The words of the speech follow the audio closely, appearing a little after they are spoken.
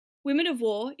Women of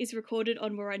War is recorded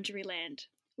on Wurundjeri land.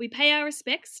 We pay our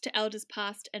respects to elders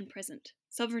past and present.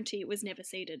 Sovereignty was never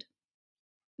ceded.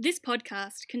 This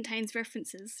podcast contains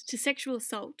references to sexual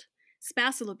assault,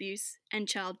 spousal abuse, and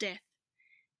child death.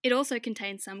 It also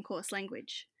contains some coarse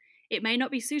language. It may not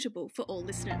be suitable for all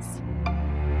listeners.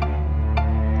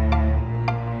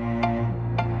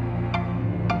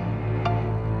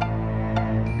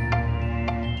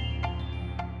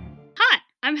 Hi,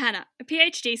 I'm Hannah, a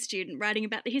PhD student writing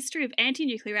about the history of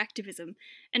anti-nuclear activism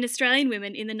and Australian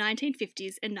women in the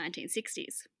 1950s and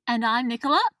 1960s. And I'm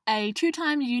Nicola, a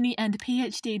two-time uni and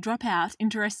PhD dropout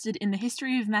interested in the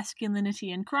history of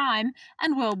masculinity and crime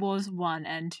and World Wars I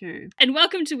and II. And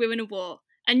welcome to Women of War,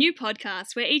 a new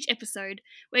podcast where each episode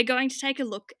we're going to take a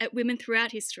look at women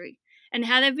throughout history and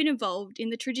how they've been involved in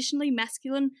the traditionally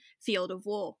masculine field of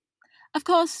war. Of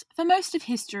course, for most of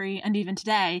history, and even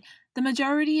today, the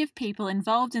majority of people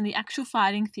involved in the actual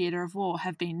fighting theatre of war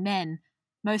have been men.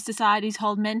 Most societies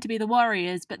hold men to be the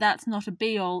warriors, but that's not a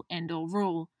be-all, end-all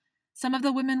rule. Some of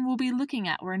the women we'll be looking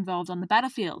at were involved on the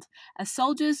battlefield as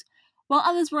soldiers, while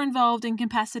others were involved in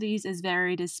capacities as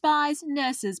varied as spies,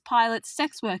 nurses, pilots,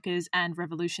 sex workers, and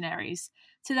revolutionaries.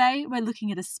 Today, we're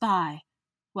looking at a spy.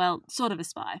 Well, sort of a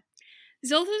spy.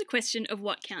 There's also the question of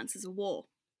what counts as a war.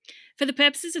 For the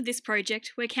purposes of this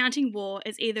project, we're counting war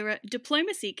as either a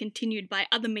diplomacy continued by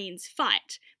other means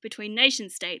fight between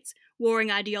nation-states, warring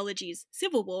ideologies,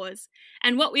 civil wars,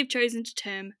 and what we've chosen to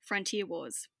term frontier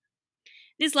wars.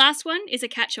 This last one is a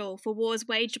catch-all for wars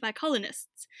waged by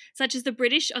colonists, such as the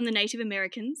British on the Native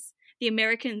Americans, the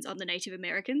Americans on the Native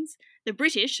Americans, the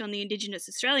British on the Indigenous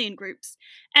Australian groups,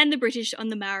 and the British on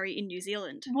the Maori in New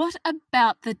Zealand. What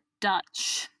about the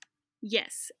Dutch?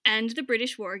 Yes, and the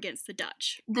British war against the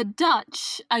Dutch. The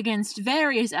Dutch against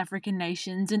various African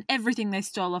nations and everything they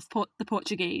stole off the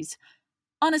Portuguese.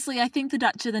 Honestly, I think the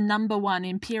Dutch are the number one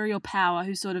imperial power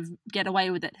who sort of get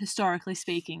away with it, historically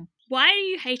speaking. Why are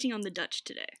you hating on the Dutch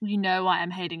today? You know why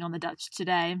I'm hating on the Dutch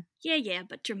today. Yeah,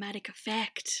 but dramatic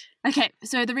effect. Okay,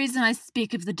 so the reason I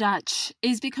speak of the Dutch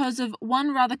is because of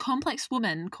one rather complex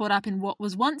woman caught up in what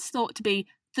was once thought to be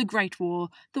the Great War,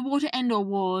 the war to end all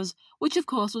wars, which of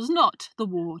course was not the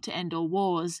war to end all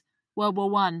wars. World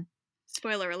War I.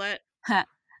 Spoiler alert.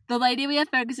 The lady we are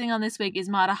focusing on this week is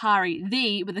Mata Hari,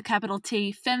 the, with a capital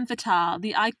T, femme fatale,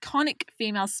 the iconic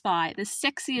female spy, the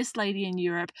sexiest lady in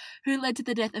Europe, who led to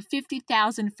the death of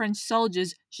 50,000 French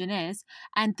soldiers, jeunesse,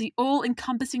 and the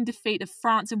all-encompassing defeat of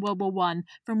France in World War I,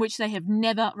 from which they have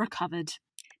never recovered.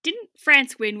 Didn't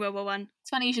France win World War I? It's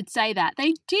funny you should say that.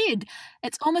 They did.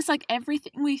 It's almost like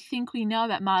everything we think we know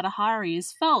about Mata Hari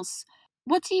is false.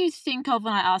 What do you think of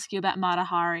when I ask you about Mata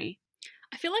Hari?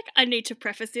 I feel like I need to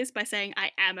preface this by saying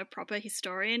I am a proper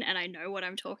historian and I know what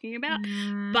I'm talking about.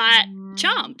 But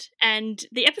Charmed, and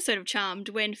the episode of Charmed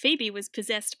when Phoebe was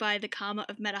possessed by the karma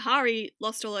of Mata Hari,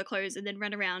 lost all her clothes and then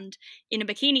ran around in a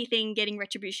bikini thing getting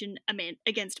retribution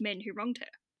against men who wronged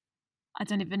her. I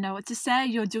don't even know what to say.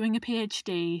 You're doing a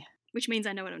PhD. Which means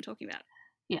I know what I'm talking about.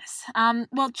 Yes.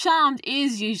 Well, Charmed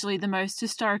is usually the most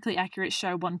historically accurate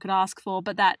show one could ask for,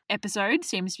 but that episode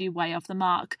seems to be way off the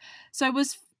mark. So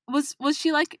was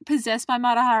she, like, possessed by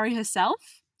Mata Hari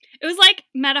herself? It was like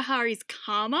Mata Hari's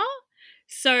karma.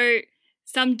 So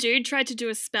some dude tried to do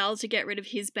a spell to get rid of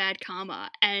his bad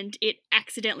karma, and it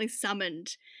accidentally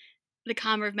summoned the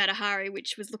karma of Mata Hari,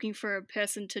 which was looking for a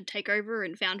person to take over,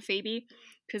 and found Phoebe,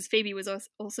 because Phoebe was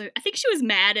also, I think she was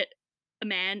mad at a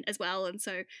man as well, and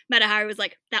so Mata Hari was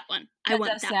like, that one, I want that one.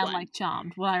 That does sound like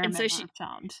Charmed. Well, I remember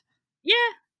Charmed.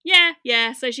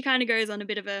 Yeah, so she kind of goes on a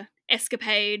bit of a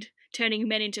escapade, turning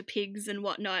men into pigs and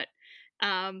whatnot,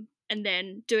 and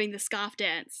then doing the scarf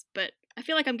dance, but I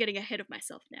feel like I'm getting ahead of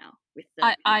myself now with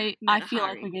the I feel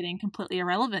like we're getting completely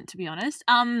irrelevant, to be honest.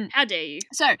 How dare you?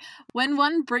 So, when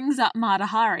one brings up Mata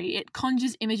Hari, it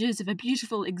conjures images of a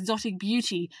beautiful, exotic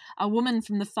beauty, a woman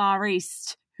from the Far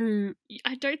East who...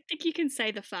 I don't think you can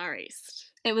say the Far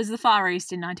East. It was the Far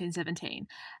East in 1917.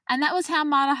 And that was how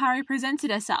Mata Hari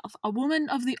presented herself, a woman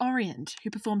of the Orient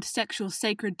who performed sexual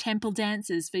sacred temple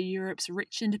dances for Europe's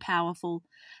rich and powerful.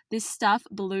 This stuff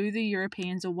blew the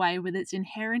Europeans away with its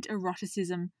inherent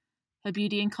eroticism. Her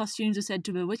beauty and costumes are said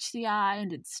to bewitch the eye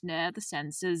and ensnare the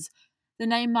senses. The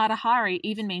name Mata Hari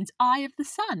even means Eye of the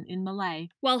Sun in Malay.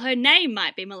 While her name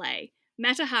might be Malay,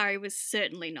 Mata Hari was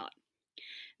certainly not.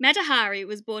 Mata Hari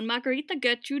was born Margarita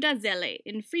Gertruda Zelle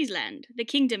in Friesland, the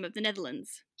Kingdom of the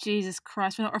Netherlands. Jesus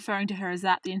Christ, we're not referring to her as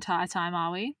that the entire time,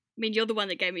 are we? I mean, you're the one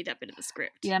that gave me that bit of the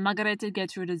script. Yeah, Margareta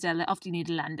Gertrude Zelle of die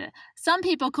Niederlande. Some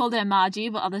people called her Margie,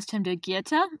 but others termed her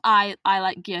Goethe. I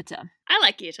like Goethe. I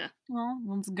like Goethe. Well,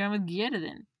 let's go with Goethe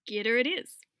then. Goethe it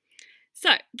is.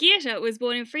 So, Geerta was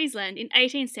born in Friesland in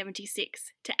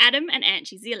 1876 to Adam and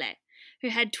Antje Zille, who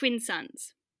had twin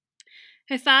sons.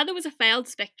 Her father was a failed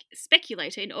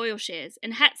speculator in oil shares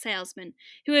and hat salesman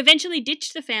who eventually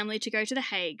ditched the family to go to The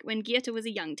Hague when Geerta was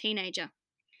a young teenager.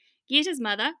 Geerta's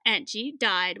mother, Antje,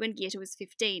 died when Geerta was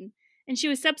 15, and she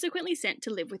was subsequently sent to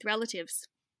live with relatives.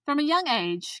 From a young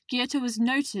age, Geerta was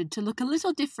noted to look a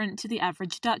little different to the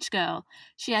average Dutch girl.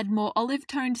 She had more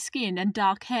olive-toned skin and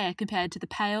dark hair compared to the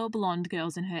pale, blonde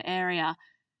girls in her area.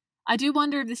 I do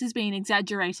wonder if this has been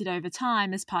exaggerated over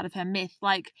time as part of her myth.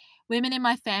 Like, women in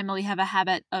my family have a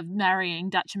habit of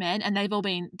marrying Dutch men, and they've all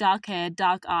been dark-haired,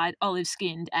 dark-eyed,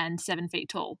 olive-skinned, and 7 feet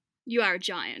tall. You are a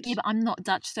giant. Yeah, but I'm not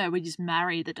Dutch, so we just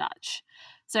marry the Dutch.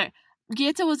 So,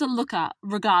 Geerta was a looker,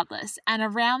 regardless, and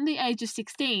around the age of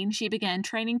 16, she began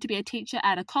training to be a teacher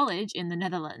at a college in the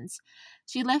Netherlands.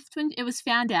 She left when it was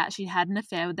found out she'd had an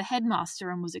affair with the headmaster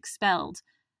and was expelled.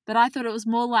 But I thought it was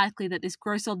more likely that this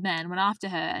gross old man went after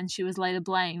her and she was later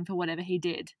blamed for whatever he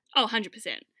did. Oh, 100%.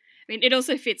 I mean, it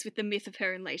also fits with the myth of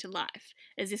her in later life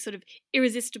as this sort of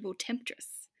irresistible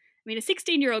temptress. I mean, a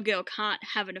 16-year-old girl can't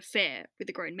have an affair with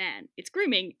a grown man. It's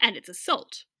grooming and it's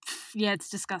assault. Yeah, it's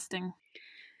disgusting.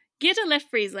 Geerta left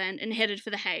Friesland and headed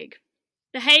for The Hague.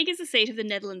 The Hague is the seat of the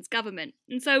Netherlands government,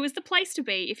 and so was the place to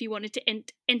be if you wanted to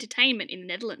entertainment in the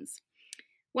Netherlands.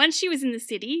 Once she was in the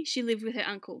city, she lived with her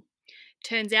uncle.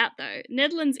 Turns out, though,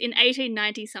 Netherlands in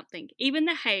 1890-something, even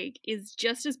The Hague is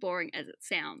just as boring as it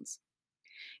sounds.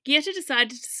 Geerta decided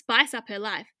to spice up her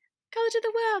life. Colour to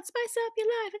the world, spice up your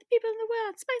life, and the people in the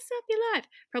world, spice up your life.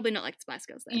 Probably not like the Spice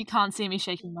Girls, though. You can't see me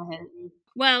shaking my head.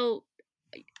 Well,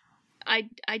 I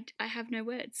have no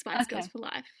words. Spice Okay. Girls for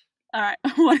life. All right,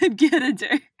 what did Geerta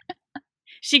do?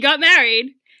 She got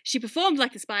married. She performed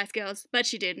like the Spice Girls, but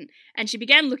she didn't. And she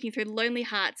began looking through the Lonely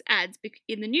Hearts ads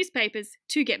in the newspapers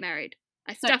to get married.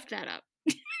 I stuffed that up.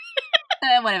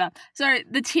 Whatever. So,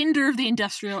 the Tinder of the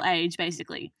industrial age,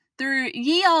 basically. Through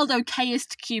ye old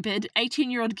okayest Cupid,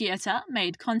 18-year-old Geerta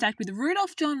made contact with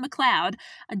Rudolph John MacLeod,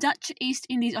 a Dutch East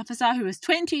Indies officer who was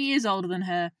 20 years older than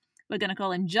her. We're going to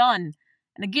call him John.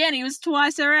 And again, he was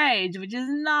twice her age, which is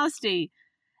nasty.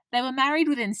 They were married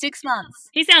within 6 months.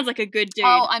 He sounds like a good dude.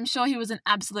 Oh, I'm sure he was an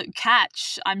absolute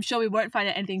catch. I'm sure we won't find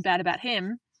out anything bad about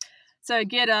him. So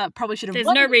Geerta probably should have... There's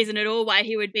no reason at all why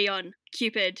he would be on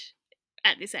Cupid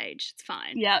at this age. It's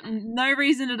fine. Yeah, no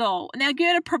reason at all. Now,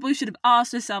 Geerta probably should have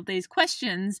asked herself these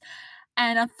questions,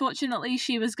 and unfortunately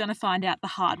she was going to find out the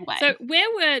hard way. So where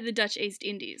were the Dutch East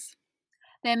Indies?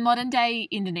 They're modern-day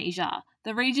Indonesia.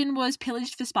 The region was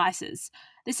pillaged for spices.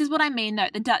 This is what I mean, though.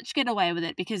 The Dutch get away with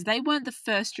it because they weren't the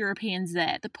first Europeans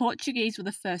there. The Portuguese were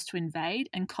the first to invade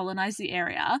and colonise the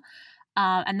area,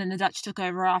 and then the Dutch took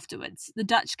over afterwards. The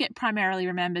Dutch get primarily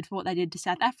remembered for what they did to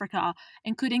South Africa,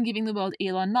 including giving the world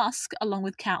Elon Musk, along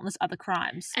with countless other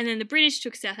crimes. And then the British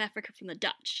took South Africa from the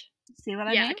Dutch. See what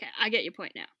I mean? Yeah, okay, I get your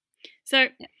point now. So,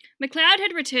 MacLeod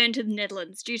had returned to the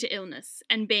Netherlands due to illness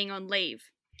and being on leave.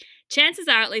 Chances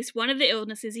are at least one of the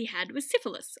illnesses he had was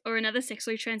syphilis, or another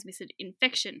sexually transmitted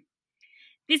infection.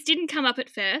 This didn't come up at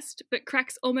first, but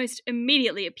cracks almost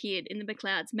immediately appeared in the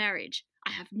MacLeod's marriage.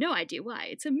 I have no idea why,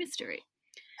 it's a mystery.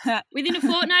 Within a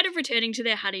fortnight of returning to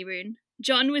their honeymoon,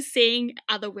 John was seeing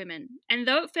other women, and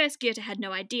though at first Geerta had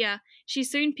no idea, she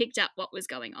soon picked up what was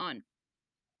going on.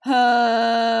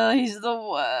 He's the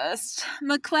worst.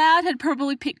 MacLeod had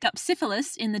probably picked up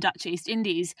syphilis in the Dutch East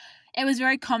Indies. It was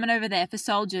very common over there for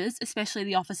soldiers, especially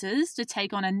the officers, to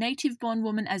take on a native-born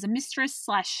woman as a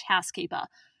mistress/housekeeper.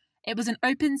 It was an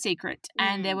open secret,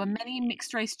 and there were many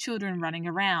mixed-race children running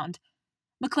around.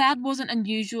 MacLeod wasn't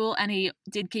unusual, and he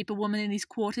did keep a woman in his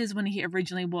quarters when he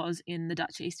originally was in the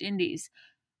Dutch East Indies.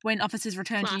 When officers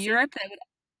returned to Europe, they would...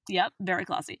 Yep, very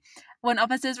classy. When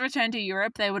officers returned to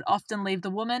Europe, they would often leave the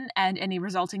woman and any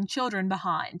resulting children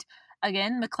behind.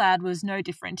 Again, MacLeod was no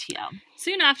different here.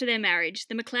 Soon after their marriage,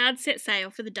 the MacLeods set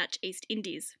sail for the Dutch East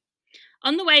Indies.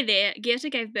 On the way there,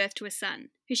 Geerta gave birth to a son,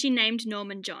 who she named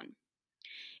Norman John.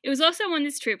 It was also on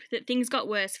this trip that things got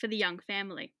worse for the young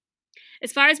family.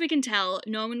 As far as we can tell,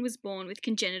 Norman was born with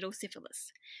congenital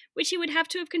syphilis, which he would have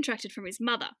to have contracted from his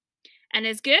mother. And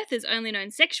as Geerta's only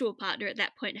known sexual partner at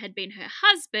that point had been her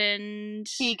husband...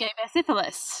 He gave her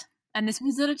syphilis. And this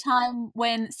was at a time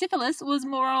when syphilis was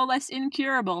more or less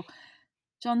incurable.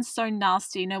 John's so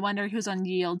nasty, no wonder he was on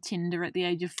ye old Tinder at the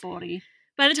age of 40.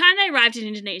 By the time they arrived in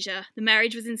Indonesia, the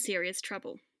marriage was in serious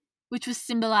trouble. Which was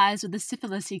symbolised with the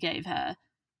syphilis he gave her.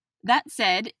 That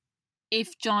said,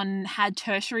 if John had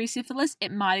tertiary syphilis,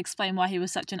 it might explain why he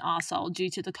was such an arsehole due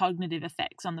to the cognitive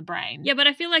effects on the brain. Yeah, but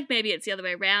I feel like maybe it's the other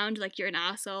way around. Like, you're an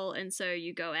arsehole, and so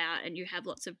you go out and you have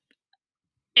lots of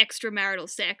extramarital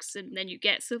sex, and then you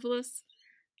get syphilis.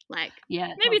 Like,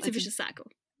 Yeah. maybe it's a vicious cycle.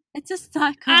 It's a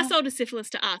cycle. Arsehole to syphilis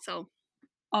to arsehole.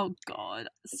 Oh, God.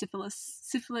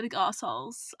 Syphilitic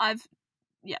arseholes.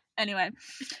 Anyway.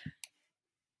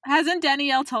 Hasn't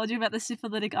Danielle told you about the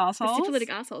syphilitic arseholes? The syphilitic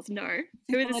arseholes? No.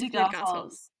 Who are the syphilitic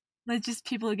arseholes? They're just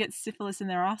people who get syphilis in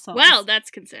their arseholes. Well, that's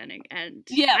concerning. And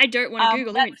I don't want to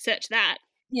Google it and search that.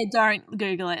 Yeah, don't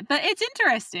Google it. But it's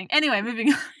interesting. Anyway,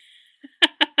 moving on.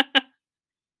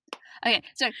 Okay,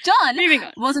 so John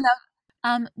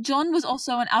John was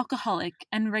also an alcoholic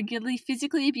and regularly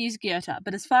physically abused Goethe,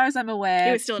 but as far as I'm aware...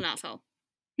 He was still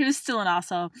an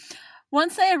asshole.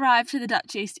 Once they arrived to the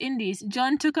Dutch East Indies,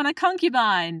 John took on a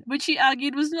concubine, which he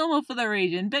argued was normal for the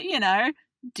region, but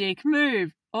dick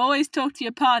move. Always talk to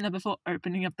your partner before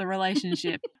opening up the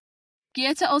relationship.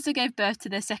 Goethe also gave birth to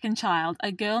their second child,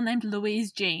 a girl named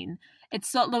Louise Jean. It's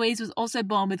thought Louise was also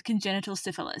born with congenital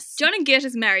syphilis. John and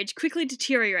Goethe's marriage quickly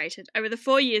deteriorated over the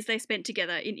 4 years they spent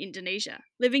together in Indonesia,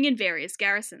 living in various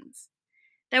garrisons.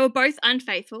 They were both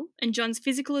unfaithful, and John's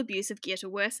physical abuse of Goethe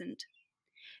worsened.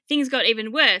 Things got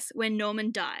even worse when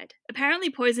Norman died, apparently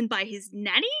poisoned by his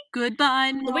nanny?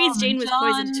 Goodbye, Norman. Louise Jean was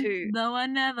poisoned too. Though I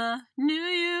never knew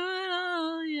you at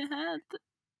all, you had the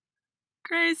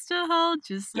grace to hold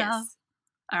yourself. Yes.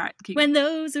 All right, keep When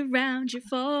those around you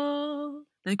fall.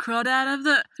 They crawled out of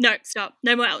the... No, stop.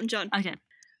 No more Elton John. Okay.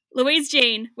 Louise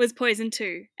Jean was poisoned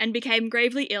too and became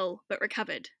gravely ill but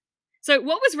recovered. So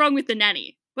what was wrong with the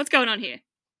nanny? What's going on here?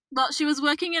 Well, she was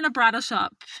working in a bridal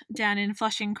shop down in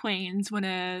Flushing, Queens when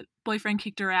her boyfriend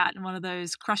kicked her out in one of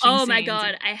those crushing scenes. Oh my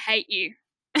God, I hate you.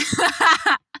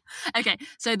 Okay,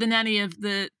 so the nanny of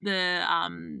the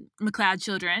McLeod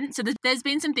children. So there's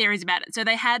been some theories about it. So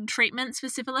they had treatments for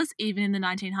syphilis even in the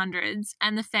 1900s,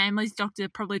 and the family's doctor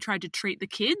probably tried to treat the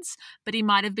kids, but he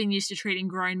might have been used to treating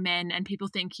grown men, and people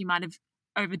think he might have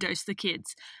overdosed the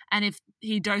kids. And if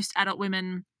he dosed adult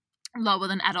women lower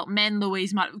than adult men,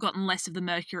 Louise might have gotten less of the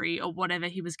mercury or whatever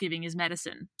he was giving as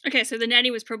medicine. Okay, so the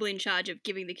nanny was probably in charge of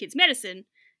giving the kids medicine,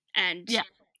 and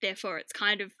therefore it's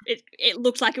kind of, it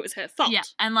looked like it was her fault. Yeah,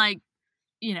 and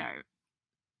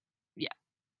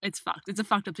it's fucked. It's a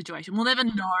fucked up situation. We'll never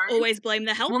know. Always blame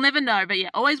the help? We'll never know, but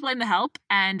always blame the help,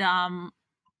 and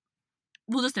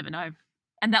we'll just never know.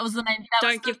 And that was the main...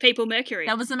 Don't give people mercury.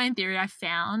 That was the main theory I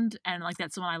found, and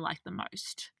that's the one I liked the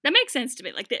most. That makes sense to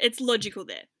me. It's logical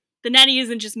there. The nanny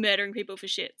isn't just murdering people for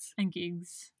shits. And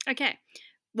gigs. Okay.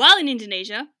 While in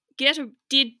Indonesia, Goethe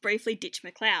did briefly ditch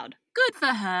McLeod. Good for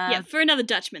her. Yeah, for another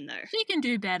Dutchman, though. She can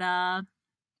do better.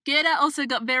 Goethe also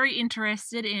got very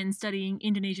interested in studying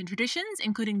Indonesian traditions,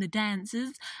 including the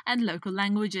dances and local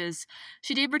languages.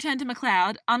 She did return to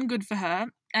McLeod, ungood for her,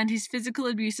 and his physical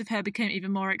abuse of her became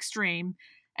even more extreme,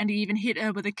 and he even hit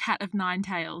her with a cat of 9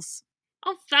 tails.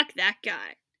 Oh, fuck that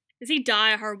guy. Does he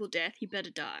die a horrible death? He better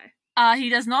die.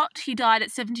 He does not. He died at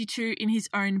 72 in his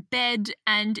own bed,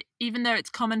 and even though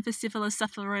it's common for syphilis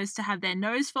sufferers to have their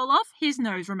nose fall off, his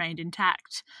nose remained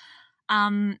intact.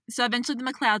 So eventually the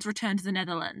McLeods returned to the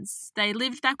Netherlands. They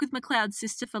lived back with McLeod's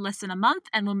sister for less than a month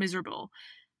and were miserable.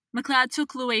 McLeod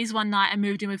took Louise one night and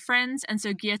moved in with friends, and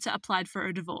so Goethe applied for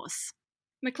a divorce.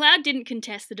 McLeod didn't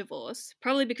contest the divorce,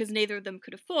 probably because neither of them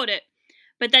could afford it,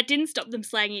 but that didn't stop them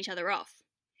slagging each other off.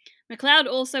 McLeod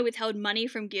also withheld money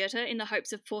from Goethe in the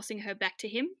hopes of forcing her back to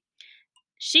him.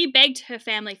 She begged her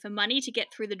family for money to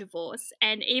get through the divorce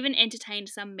and even entertained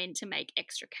some men to make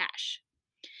extra cash.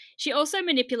 She also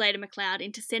manipulated McLeod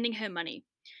into sending her money,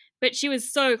 but she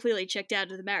was so clearly checked out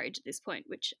of the marriage at this point,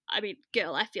 which,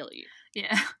 girl, I feel you.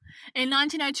 Yeah. In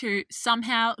 1902,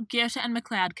 somehow Goethe and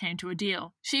McLeod came to a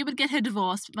deal. She would get her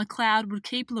divorce, but McLeod would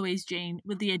keep Louise Jean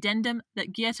with the addendum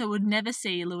that Goethe would never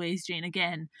see Louise Jean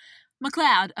again.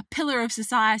 McLeod, a pillar of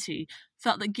society,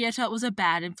 felt that Goethe was a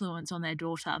bad influence on their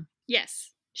daughter.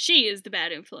 Yes, she is the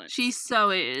bad influence. She so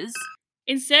is.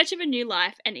 In search of a new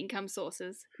life and income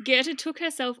sources, Goethe took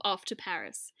herself off to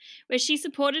Paris, where she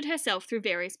supported herself through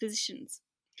various positions.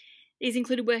 These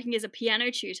included working as a piano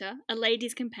tutor, a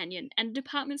ladies' companion, and a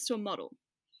department store model.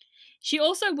 She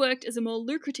also worked as a more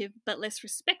lucrative but less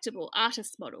respectable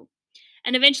artist model,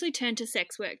 and eventually turned to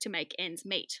sex work to make ends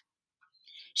meet.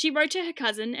 She wrote to her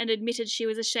cousin and admitted she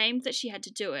was ashamed that she had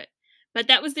to do it, but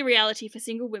that was the reality for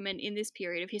single women in this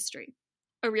period of history.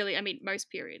 Most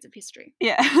periods of history.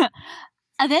 Yeah.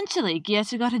 Eventually,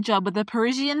 Goethe got a job with the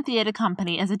Parisian theatre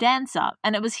company as a dancer,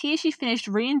 and it was here she finished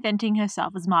reinventing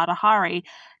herself as Mata Hari,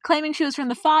 claiming she was from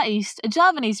the Far East, a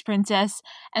Javanese princess,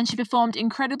 and she performed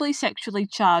incredibly sexually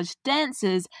charged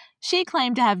dances she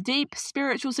claimed to have deep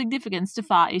spiritual significance to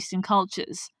Far Eastern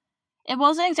cultures. It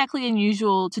wasn't exactly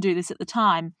unusual to do this at the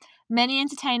time. Many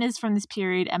entertainers from this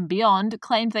period and beyond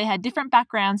claimed they had different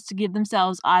backgrounds to give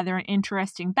themselves either an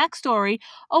interesting backstory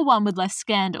or one with less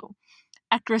scandal.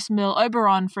 Actress Merle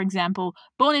Oberon, for example,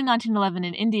 born in 1911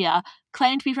 in India,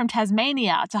 claimed to be from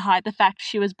Tasmania to hide the fact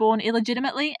she was born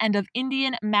illegitimately and of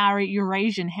Indian, Maori,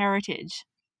 Eurasian heritage.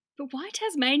 But why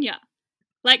Tasmania?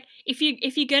 Like, if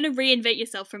you're going to reinvent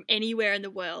yourself from anywhere in the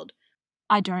world.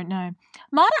 I don't know.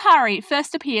 Mata Hari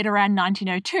first appeared around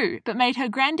 1902, but made her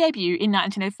grand debut in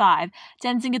 1905,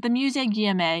 dancing at the Musée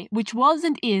Guimet, which was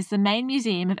and is the main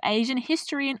museum of Asian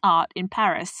history and art in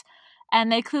Paris.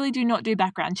 And they clearly do not do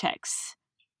background checks.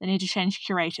 They need to change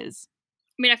curators.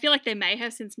 I mean, I feel like they may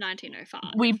have since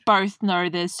 1905. We both know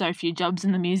there's so few jobs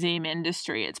in the museum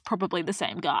industry. It's probably the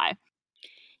same guy.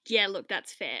 Yeah, look,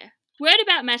 that's fair. Word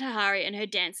about Mata Hari and her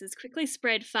dances quickly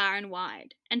spread far and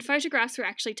wide, and photographs were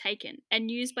actually taken and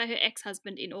used by her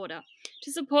ex-husband in order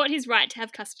to support his right to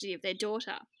have custody of their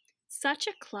daughter. Such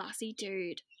a classy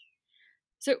dude.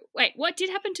 So, wait, what did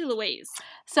happen to Louise?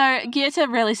 So, Goethe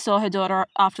really saw her daughter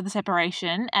after the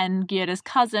separation, and Goethe's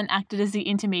cousin acted as the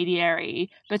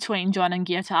intermediary between John and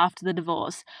Goethe after the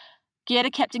divorce.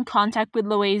 Goethe kept in contact with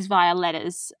Louise via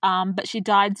letters, but she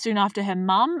died soon after her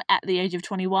mum, at the age of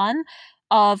 21,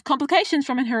 of complications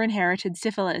from her inherited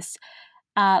syphilis.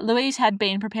 Louise had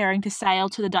been preparing to sail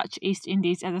to the Dutch East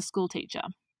Indies as a schoolteacher.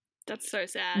 That's so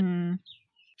sad.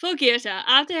 For Goethe,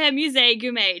 after her Musée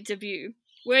Guimet debut,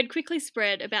 word quickly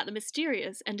spread about the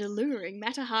mysterious and alluring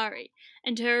Mata Hari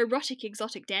and her erotic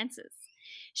exotic dances.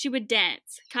 She would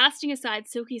dance, casting aside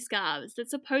silky scarves that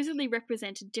supposedly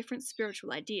represented different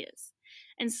spiritual ideas,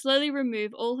 and slowly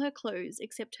remove all her clothes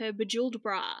except her bejeweled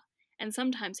bra, and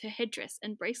sometimes her headdress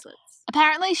and bracelets.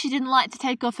 Apparently she didn't like to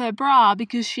take off her bra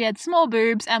because she had small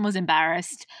boobs and was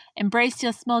embarrassed. Embrace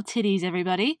your small titties,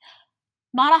 everybody.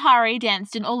 Mata Hari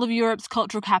danced in all of Europe's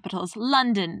cultural capitals: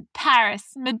 London,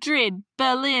 Paris, Madrid,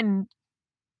 Berlin,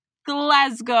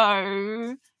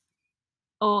 Glasgow,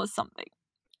 or something.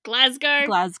 Glasgow?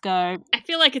 Glasgow. I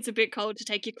feel like it's a bit cold to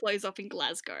take your clothes off in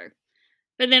Glasgow.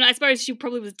 But then I suppose she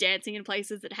probably was dancing in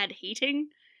places that had heating,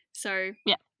 so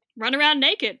yeah, run around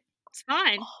naked. It's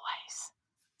fine. Always.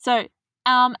 So,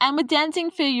 and with dancing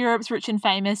for Europe's rich and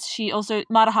famous,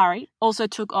 Mata Hari also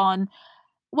took on,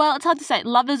 well, it's hard to say,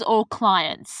 lovers or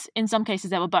clients. In some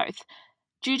cases, they were both.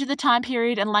 Due to the time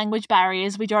period and language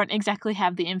barriers, we don't exactly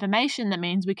have the information that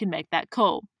means we can make that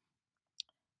call.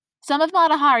 Some of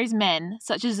Mata Hari's men,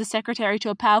 such as the secretary to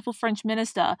a powerful French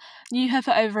minister, knew her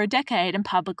for over a decade and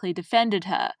publicly defended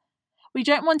her. We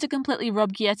don't want to completely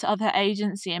rob Goethe of her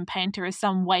agency and paint her as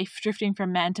some waif drifting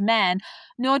from man to man,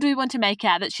 nor do we want to make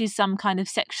out that she's some kind of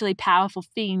sexually powerful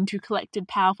fiend who collected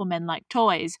powerful men like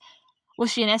toys.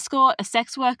 Was she an escort, a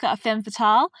sex worker, a femme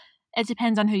fatale? It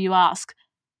depends on who you ask.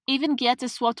 Even Goethe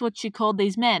swapped what she called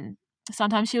these men.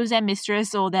 Sometimes she was their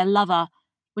mistress or their lover,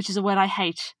 which is a word I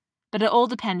hate, but it all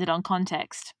depended on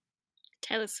context.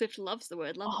 Taylor Swift loves the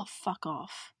word lover. Oh, fuck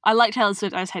off. I like Taylor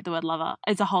Swift, I just hate the word lover.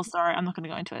 It's a whole story, I'm not going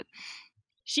to go into it.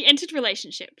 She entered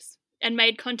relationships and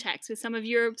made contacts with some of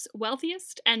Europe's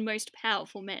wealthiest and most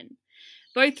powerful men,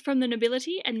 both from the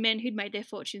nobility and men who'd made their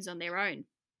fortunes on their own.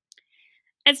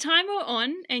 As time wore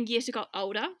on and Goethe got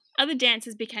older, other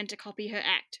dancers began to copy her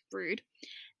act, rude,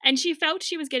 and she felt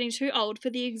she was getting too old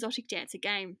for the exotic dancer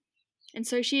game. And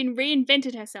so she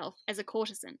reinvented herself as a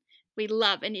courtesan. We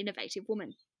love an innovative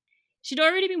woman. She'd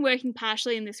already been working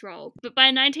partially in this role, but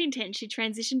by 1910 she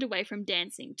transitioned away from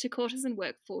dancing to courtesan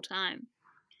work full-time.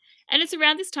 And it's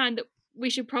around this time that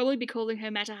we should probably be calling her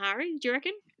Mata Hari, do you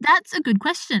reckon? That's a good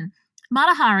question.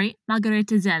 Mata Hari,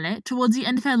 Margarete Zelle, towards the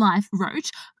end of her life, wrote,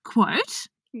 quote,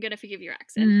 I'm going to forgive your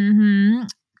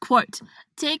accent. Quote,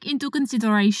 take into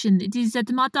consideration it is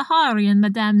that Mata Hari and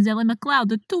Madame Zelle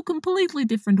MacLeod are two completely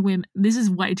different women. This is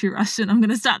way too Russian. I'm going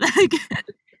to start that again.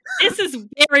 This is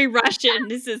very Russian.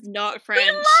 This is not French.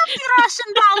 We love the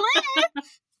Russian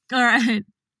ballet. All right.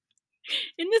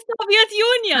 In the Soviet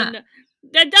Union,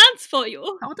 they dance for you.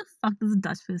 What the fuck does a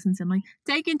Dutch person sound like?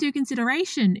 Take into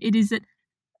consideration it is that...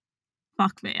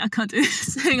 Fuck me, I can't do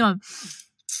this. Hang on.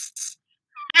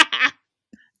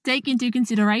 Take into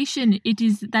consideration it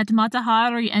is that Mata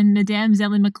Hari and Madame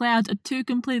Zelle MacLeod are two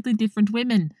completely different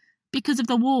women. Because of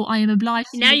the war, I am obliged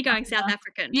to... Now you're going South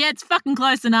African. Yeah, it's fucking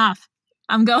close enough.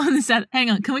 I'm going to South... Hang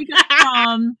on, can we go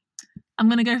from... I'm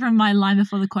going to go from my line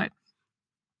before the quote.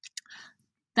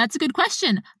 That's a good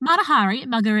question. Mata Hari,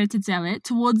 Margarete Zelle,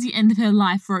 towards the end of her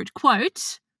life wrote,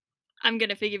 quote... I'm going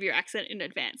to forgive your accent in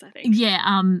advance, I think. Yeah,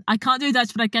 I can't do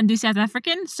Dutch, but I can do South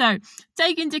African. So,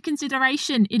 take into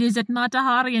consideration, it is that Mata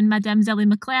Hari and Madame Zelle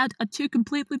MacLeod are two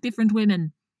completely different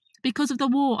women. Because of the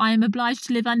war, I am obliged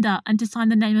to live under and to sign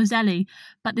the name of Zeli,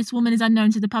 but this woman is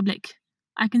unknown to the public.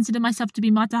 I consider myself to be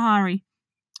Mata Hari.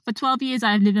 For 12 years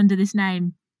I have lived under this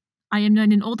name. I am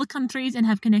known in all the countries and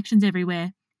have connections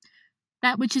everywhere.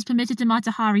 That which is permitted to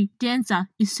Mata Hari, dancer,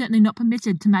 is certainly not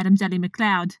permitted to Madame Zeli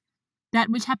MacLeod. That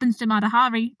which happens to Mata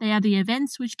Hari, they are the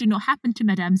events which do not happen to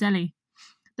Madame Zeli.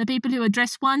 The people who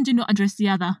address one do not address the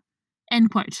other.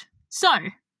 End quote. So,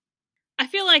 I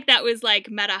feel like that was like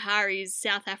Mata Hari's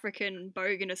South African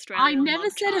bogan Australian I never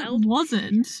said child. it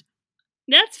wasn't.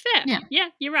 That's fair. Yeah,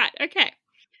 you're right. Okay.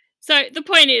 So the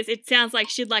point is, it sounds like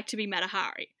she'd like to be Mata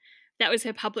Hari. That was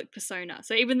her public persona.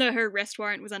 So even though her arrest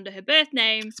warrant was under her birth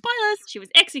name, Spoilers. She was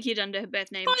executed under her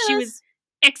birth name. Spoilers. She was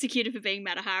executed for being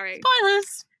Mata Hari.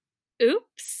 Spoilers.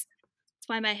 Oops. That's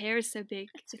why my hair is so big.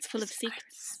 It's full of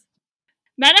secrets.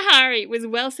 Mata Hari was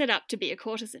well set up to be a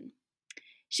courtesan.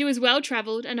 She was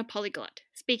well-travelled and a polyglot,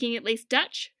 speaking at least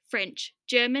Dutch, French,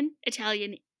 German,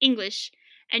 Italian, English,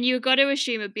 and you got to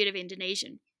assume a bit of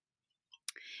Indonesian.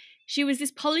 She was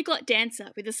this polyglot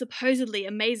dancer with a supposedly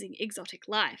amazing exotic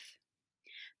life.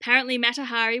 Apparently, Mata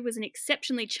Hari was an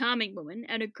exceptionally charming woman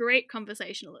and a great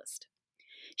conversationalist.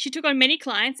 She took on many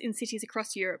clients in cities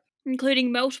across Europe,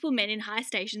 including multiple men in high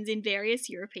stations in various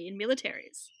European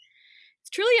militaries. It's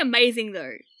truly amazing,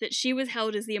 though, that she was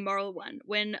held as the immoral one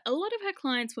when a lot of her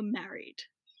clients were married.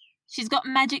 She's got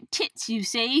magic tits, you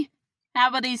see.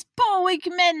 How are these poor weak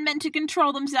men meant to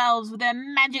control themselves with their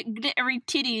magic glittery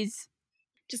titties?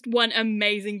 Just one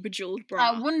amazing bejeweled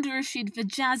bra. I wonder if she'd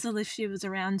vajazzle if she was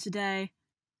around today.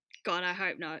 God, I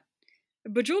hope not. A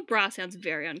bejeweled bra sounds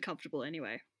very uncomfortable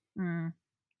anyway.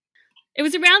 It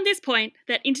was around this point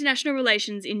that international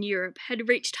relations in Europe had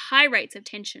reached high rates of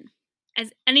tension,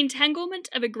 as an entanglement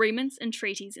of agreements and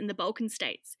treaties in the Balkan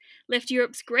states left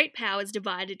Europe's great powers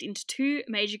divided into two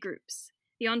major groups,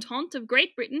 the Entente of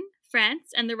Great Britain,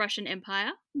 France, and the Russian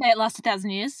Empire. May it last 1,000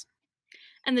 years.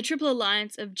 And the Triple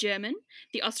Alliance of German,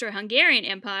 the Austro-Hungarian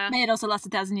Empire. May it also last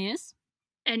 1,000 years.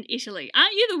 And Italy.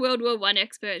 Aren't you the World War I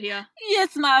expert here?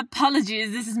 Yes, my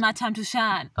apologies. This is my time to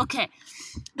shine. Okay.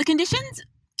 The conditions...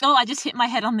 Oh, I just hit my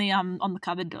head on the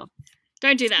cupboard door.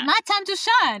 Don't do that. My time to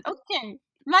shine. Okay.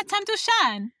 My time to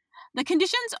shine. The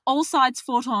conditions all sides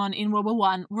fought on in World War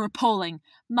I were appalling.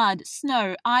 Mud,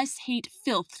 snow, ice, heat,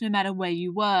 filth, no matter where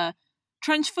you were.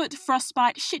 Trench foot,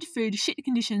 frostbite, shit food, shit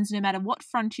conditions, no matter what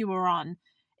front you were on.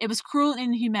 It was cruel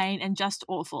and inhumane and just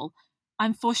awful.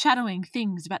 I'm foreshadowing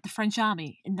things about the French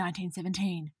army in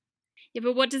 1917. Yeah,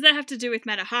 but what does that have to do with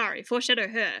Mata Hari? Foreshadow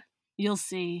her. You'll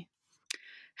see.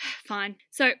 Fine.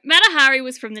 So, Mata Hari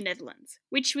was from the Netherlands,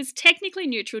 which was technically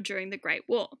neutral during the Great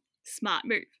War. Smart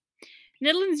move.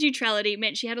 Netherlands' neutrality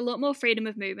meant she had a lot more freedom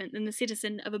of movement than the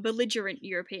citizen of a belligerent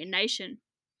European nation.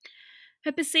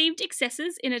 Her perceived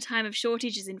excesses in a time of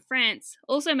shortages in France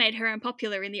also made her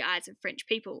unpopular in the eyes of French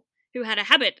people, who had a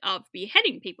habit of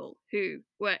beheading people who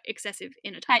were excessive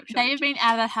in a time of shortage. They have been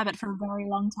out of that habit for a very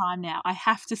long time now. I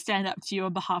have to stand up to you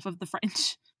on behalf of the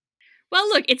French. Well,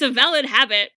 look, it's a valid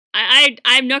habit.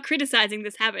 I'm not criticising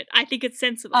this habit. I think it's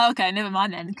sensible. Oh, okay, never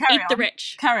mind then. Carry on. Eat the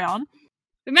rich. Carry on.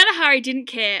 But Mata Hari didn't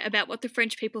care about what the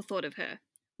French people thought of her.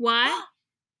 Why?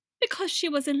 Because she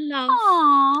was in love.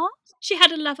 Aww. She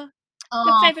had a lover. Oh,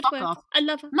 Your favourite fuck word. off. A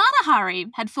lover. Mata Hari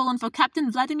had fallen for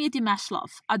Captain Vladimir Dimashov,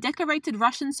 a decorated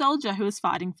Russian soldier who was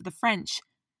fighting for the French.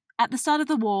 At the start of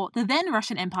the war, the then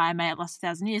Russian Empire, may it last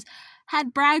 1,000 years,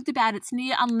 had bragged about its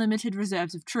near unlimited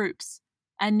reserves of troops.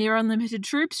 And near unlimited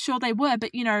troops, sure they were,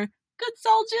 but good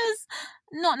soldiers?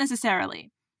 Not necessarily.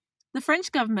 The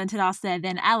French government had asked their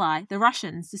then ally, the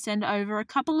Russians, to send over a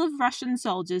couple of Russian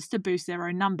soldiers to boost their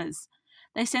own numbers.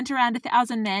 They sent around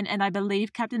 1,000 men, and I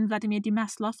believe Captain Vladimir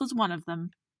Dimashov was one of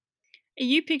them. Are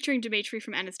you picturing Dmitri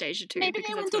from Anastasia too? Maybe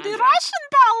they went to that's the what I'm doing.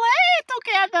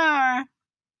 Russian ballet together.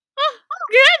 Oh,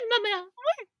 good, mama.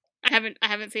 I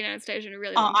haven't seen Anastasia in a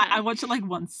really long time. I watch it like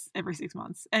once every 6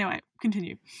 months. Anyway,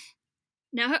 continue.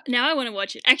 Now I want to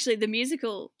watch it. Actually,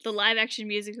 the live action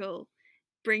musical,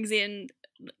 brings in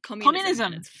communism.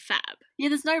 And it's fab. Yeah,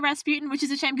 there's no Rasputin, which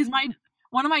is a shame because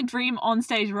one of my dream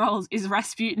on-stage roles is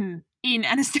Rasputin in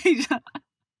Anastasia.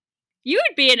 You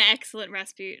would be an excellent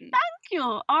Rasputin. Thank you.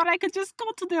 Or I could just go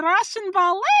to the Russian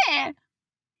ballet.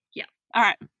 Yeah. All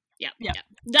right. Yeah.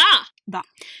 Da.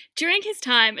 During his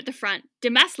time at the front,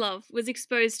 Demaslov was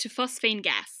exposed to phosphine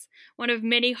gas, one of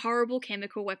many horrible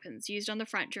chemical weapons used on the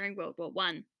front during World War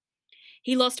I.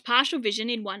 He lost partial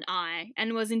vision in one eye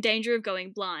and was in danger of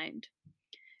going blind.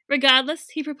 Regardless,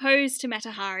 he proposed to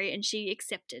Mata Hari and she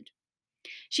accepted.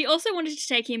 She also wanted to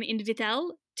take him into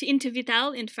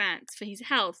Vital in France for his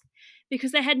health,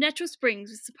 because they had natural springs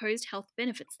with supposed health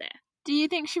benefits there. Do you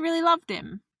think she really loved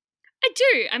him? I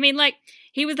do. I mean, like,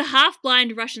 he was a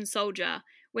half-blind Russian soldier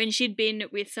when she'd been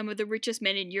with some of the richest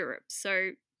men in Europe,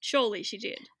 so surely she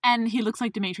did. And he looks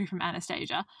like Dimitri from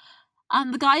Anastasia.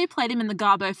 The guy who played him in the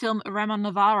Garbo film, Ramon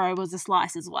Navarro, was a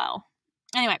slice as well.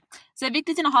 Anyway, so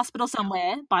Victor's in a hospital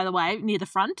somewhere, by the way, near the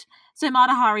front. So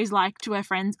Mata Hari's like to her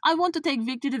friends, I want to take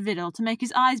Victor to Vidal to make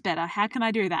his eyes better. How can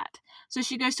I do that? So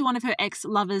she goes to one of her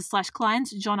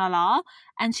ex-lovers/clients, Jean Allard,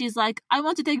 and she's like, I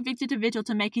want to take Victor to Vidal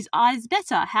to make his eyes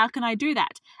better. How can I do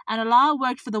that? And Allard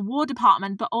worked for the War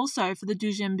Department, but also for the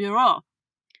Deuxième Bureau.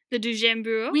 The Deuxième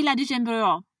Bureau? Oui, la Deuxième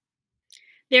Bureau.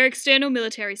 Their external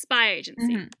military spy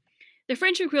agency. Mm-hmm. The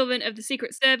French equivalent of the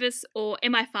Secret Service, or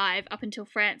MI5, up until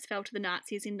France fell to the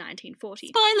Nazis in 1940.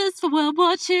 Spoilers for World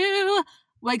War II!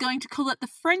 We're going to call it the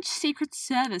French Secret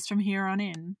Service from here on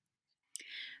in.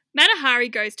 Mata Hari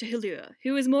goes to Helua,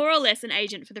 who is more or less an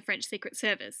agent for the French Secret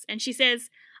Service, and she says,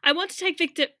 I want to take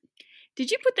Victor...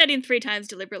 Did you put that in 3 times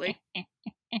deliberately?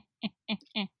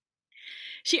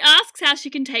 She asks how she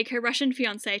can take her Russian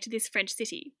fiancé to this French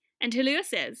city, and Helua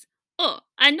says, Oh,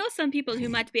 I know some people who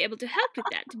might be able to help with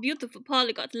that beautiful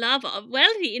polyglot lover of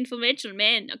wealthy, influential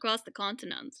men across the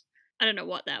continent. I don't know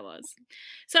what that was.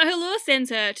 So Helua sends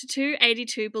her to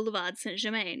 282 Boulevard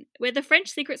Saint-Germain, where the French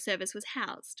Secret Service was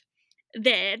housed.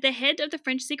 There, the head of the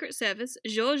French Secret Service,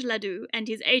 Georges Ladoux, and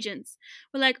his agents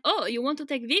were like, Oh, you want to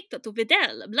take Victor to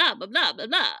Vidal, blah, blah, blah, blah,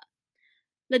 blah.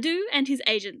 Ladoux and his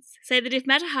agents say that if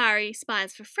Mata Hari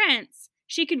spies for France,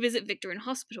 she could visit Victor in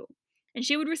hospital, and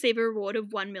she would receive a reward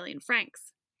of 1 million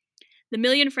francs. The 1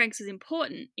 million francs is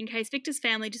important in case Victor's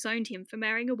family disowned him for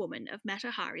marrying a woman of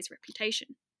Mata Hari's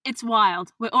reputation. It's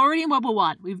wild. We're already in World War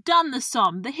I. We've done the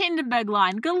Somme, the Hindenburg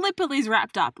Line, Gallipoli's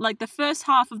wrapped up. Like, the first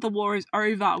half of the war is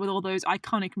over with all those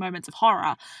iconic moments of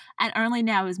horror, and only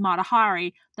now is Mata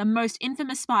Hari, the most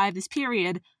infamous spy of this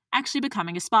period, actually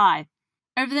becoming a spy.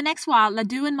 Over the next while,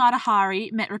 Ladoux and Mata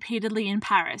Hari met repeatedly in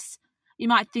Paris. You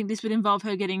might think this would involve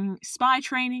her getting spy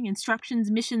training, instructions,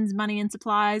 missions, money and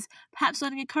supplies, perhaps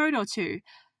learning a code or two.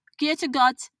 Goethe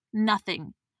got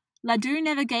nothing. Ladoux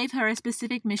never gave her a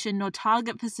specific mission nor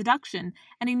target for seduction,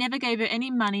 and he never gave her any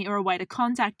money or a way to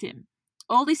contact him.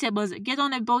 All he said was, get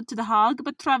on a boat to The Hague,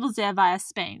 but travel there via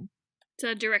Spain. It's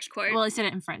a direct quote. Well, he said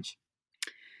it in French.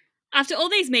 After all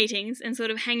these meetings and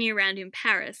sort of hanging around in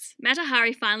Paris, Mata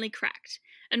Hari finally cracked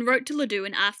and wrote to Ladoux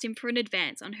and asked him for an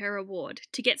advance on her reward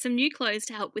to get some new clothes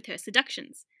to help with her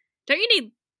seductions. Don't you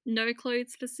need no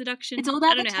clothes for seduction? It's all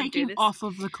about the taking off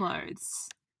of the clothes.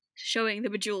 Showing the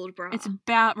bejeweled bra. It's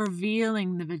about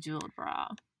revealing the bejeweled bra.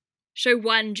 Show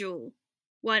one jewel.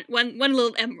 One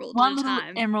little emerald at a time. One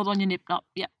little emerald on your nip knot,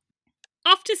 yep.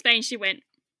 Off to Spain she went.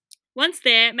 Once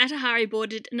there, Mata Hari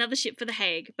boarded another ship for The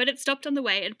Hague, but it stopped on the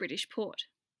way at British port.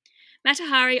 Mata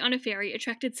Hari on a ferry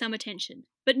attracted some attention,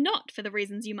 but not for the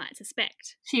reasons you might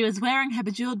suspect. She was wearing her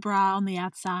bejeweled bra on the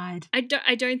outside. I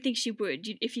don't think she would.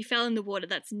 If you fell in the water,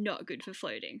 that's not good for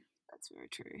floating. That's very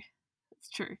true. That's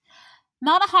true.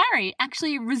 Mata Hari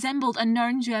actually resembled a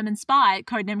known German spy,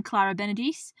 codenamed Clara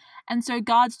Benedis, and so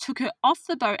guards took her off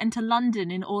the boat and to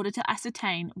London in order to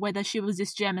ascertain whether she was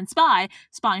this German spy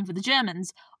spying for the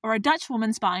Germans, or a Dutch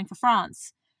woman spying for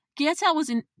France. Goethe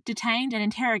was detained and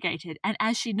interrogated, and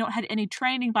as she'd not had any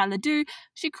training by Ladoux,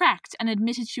 she cracked and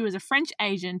admitted she was a French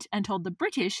agent and told the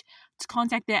British to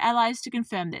contact their allies to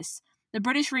confirm this. The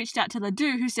British reached out to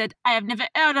Ladoux, who said, I have never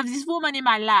heard of this woman in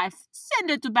my life. Send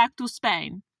her back to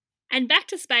Spain. And back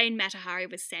to Spain, Mata Hari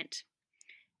was sent.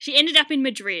 She ended up in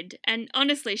Madrid, and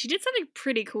honestly, she did something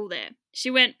pretty cool there.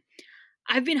 She went,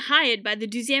 I've been hired by the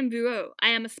Deuxième Bureau. I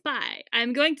am a spy. I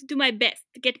am going to do my best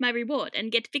to get my reward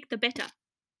and get Victor better.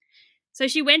 So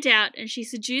she went out and she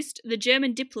seduced the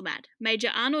German diplomat, Major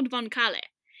Arnold von Kalle.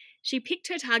 She picked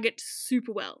her target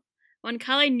super well. Von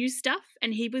Kalle knew stuff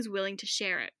and he was willing to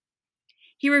share it.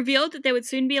 He revealed that there would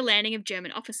soon be a landing of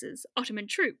German officers, Ottoman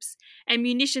troops, and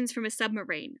munitions from a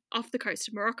submarine off the coast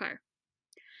of Morocco.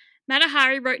 Mata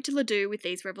Hari wrote to Ladoux with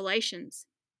these revelations.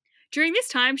 During this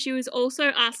time, she was also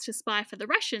asked to spy for the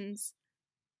Russians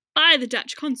by the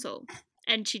Dutch consul,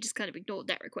 and she just kind of ignored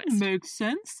that request. Makes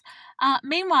sense.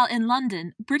 Meanwhile, in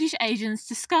London, British agents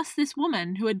discussed this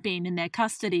woman who had been in their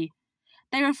custody.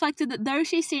 They reflected that though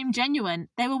she seemed genuine,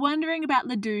 they were wondering about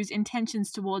Ladoux's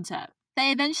intentions towards her. They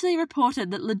eventually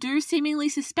reported that Ladoux seemingly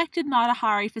suspected Mata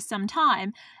Hari for some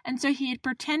time, and so he had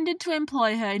pretended to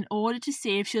employ her in order to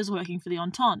see if she was working for the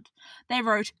Entente. They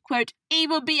wrote, quote, he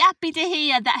will be happy to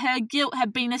hear that her guilt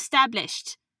had been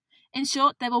established. In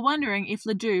short, they were wondering if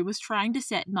Ladoux was trying to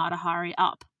set Mata Hari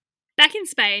up. Back in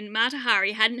Spain, Mata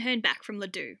Hari hadn't heard back from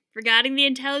Ladoux regarding the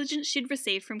intelligence she'd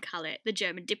received from Kalle, the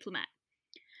German diplomat.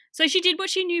 So she did what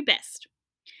she knew best.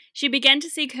 She began to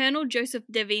see Colonel Joseph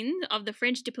Devine of the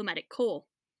French diplomatic corps.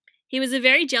 He was a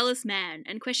very jealous man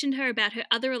and questioned her about her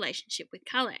other relationship with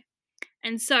Calais.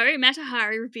 And so Mata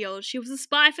Hari revealed she was a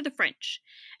spy for the French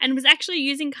and was actually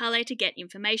using Calais to get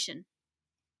information.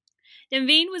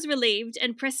 Devine was relieved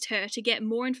and pressed her to get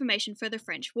more information for the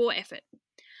French war effort.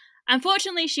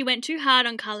 Unfortunately, she went too hard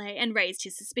on Calais and raised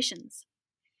his suspicions.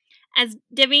 As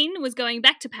Devine was going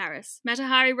back to Paris, Mata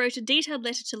Hari wrote a detailed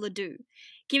letter to Ledoux,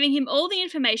 giving him all the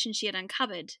information she had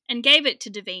uncovered, and gave it to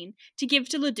Devine to give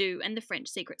to Ledoux and the French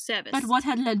Secret Service. But what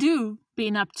had Ledoux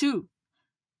been up to?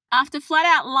 After flat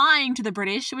out lying to the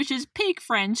British, which is peak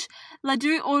French,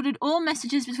 Ledoux ordered all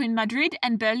messages between Madrid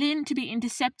and Berlin to be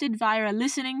intercepted via a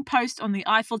listening post on the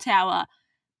Eiffel Tower.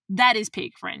 That is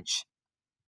peak French.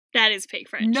 That is peak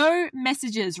French. No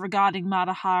messages regarding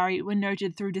Mata Hari were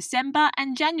noted through December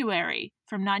and January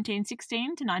from 1916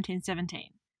 to 1917.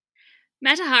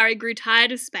 Mata Hari grew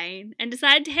tired of Spain and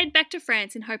decided to head back to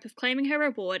France in hope of claiming her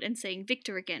reward and seeing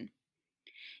Victor again.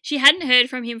 She hadn't heard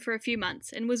from him for a few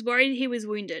months and was worried he was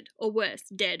wounded, or worse,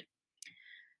 dead.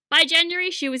 By January,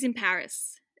 she was in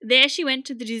Paris. There she went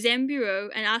to the Deuxième Bureau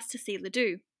and asked to see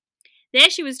Ledoux.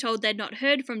 There she was told they'd not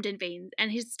heard from Devine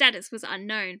and his status was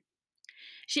unknown.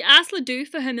 She asked Ledoux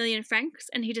for her £1,000,000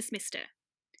 and he dismissed her.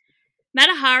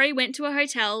 Mata Hari went to a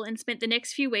hotel and spent the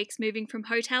next few weeks moving from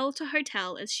hotel to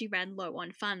hotel as she ran low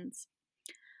on funds.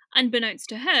 Unbeknownst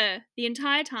to her, the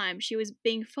entire time she was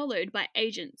being followed by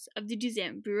agents of the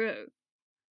Deuxième Bureau,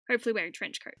 hopefully wearing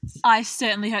trench coats. I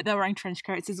certainly hope they were wearing trench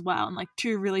coats as well, and like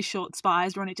two really short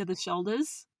spies were on each other's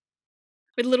shoulders.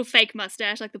 With a little fake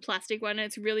mustache, like the plastic one, and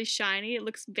it's really shiny. It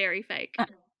looks very fake.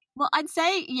 Well, I'd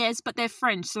say yes, but they're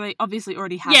French, so they obviously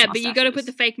already have Yeah, mustaches. but you got to put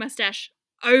the fake mustache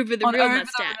over the real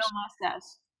mustache. The real mustache.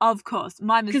 Of course.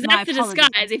 Because that's the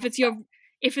disguise.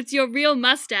 If it's your real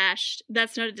mustache,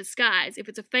 that's not a disguise. If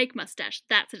it's a fake mustache,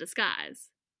 that's a disguise.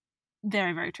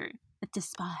 Very, very true. A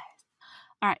disguise.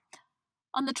 All right.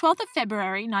 On the 12th of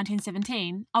February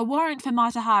 1917, a warrant for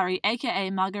Mata Hari, aka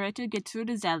Margarete Gertrude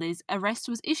Zelli's, arrest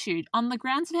was issued on the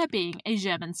grounds of her being a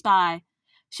German spy.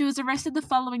 She was arrested the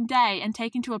following day and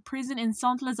taken to a prison in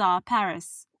Saint-Lazare,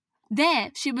 Paris.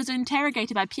 There, she was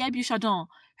interrogated by Pierre Bouchardon,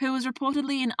 who was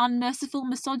reportedly an unmerciful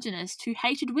misogynist who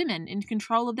hated women in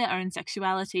control of their own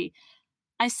sexuality.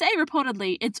 I say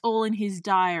reportedly, it's all in his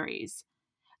diaries.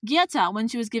 Goethe, when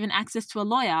she was given access to a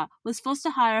lawyer, was forced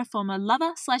to hire a former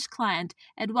lover/client,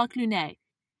 Edouard Clunet.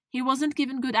 He wasn't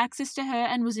given good access to her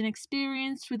and was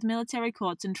inexperienced with military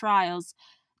courts and trials.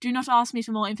 Do not ask me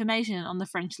for more information on the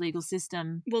French legal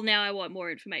system. Well, now I want more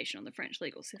information on the French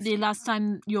legal system. The last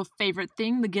time your favourite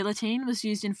thing, the guillotine, was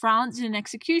used in France in an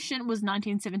execution was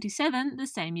 1977, the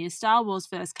same year Star Wars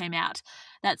first came out.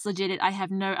 That's legit. I have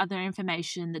no other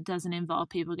information that doesn't involve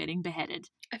people getting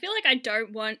beheaded. I feel like I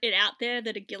don't want it out there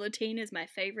that a guillotine is my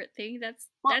favourite thing. That's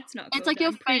not good. It's like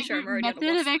your favourite method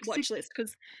of execution. Watch list,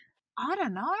 because I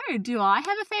don't know. Do I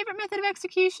have a favourite method of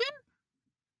execution?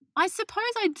 I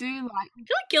suppose I do like. I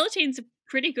feel like guillotine's a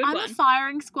pretty good one. I'm a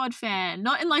firing squad fan,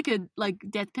 not in like a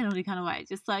death penalty kind of way.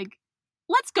 Just like,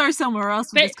 let's go somewhere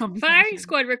else with this conversation. Firing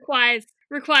squad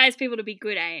requires people to be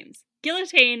good aims.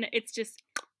 Guillotine, it's just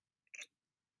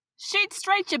shoot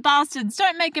straight, you bastards!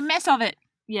 Don't make a mess of it.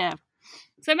 Yeah.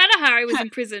 So Mata Hari was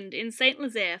imprisoned in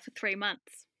Saint-Lazare for 3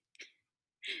 months.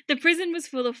 The prison was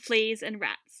full of fleas and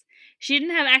rats. She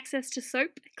didn't have access to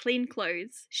soap, clean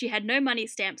clothes. She had no money,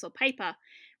 stamps, or paper,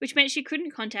 which meant she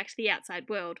couldn't contact the outside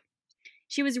world.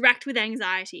 She was racked with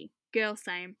anxiety. Girl,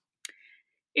 same.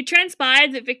 It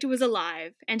transpired that Victor was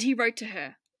alive, and he wrote to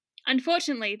her.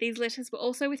 Unfortunately, these letters were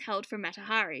also withheld from Mata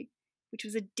Hari, which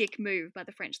was a dick move by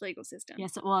the French legal system.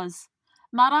 Yes, it was.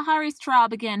 Mata Hari's trial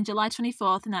began July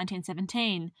 24th,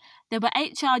 1917. There were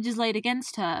 8 charges laid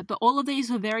against her, but all of these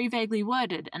were very vaguely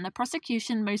worded, and the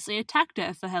prosecution mostly attacked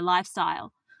her for her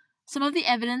lifestyle. Some of the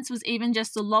evidence was even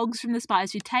just the logs from the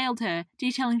spies who tailed her,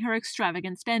 detailing her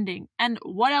extravagant spending. And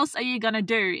what else are you gonna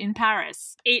do in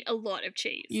Paris? Eat a lot of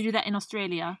cheese. You do that in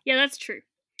Australia. Yeah, that's true.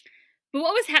 But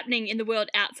what was happening in the world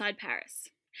outside Paris?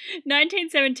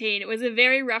 1917 was a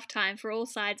very rough time for all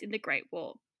sides in the Great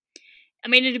War. I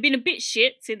mean, it had been a bit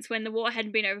shit since when the war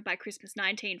hadn't been over by Christmas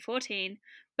 1914,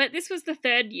 but this was the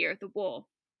 3rd year of the war.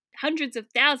 Hundreds of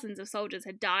thousands of soldiers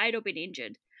had died or been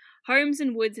injured. Homes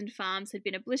and woods and farms had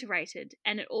been obliterated,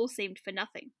 and it all seemed for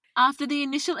nothing. After the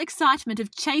initial excitement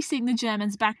of chasing the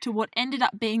Germans back to what ended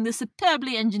up being the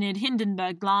superbly engineered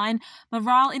Hindenburg Line,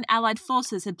 morale in Allied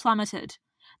forces had plummeted.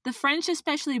 The French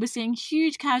especially were seeing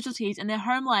huge casualties and their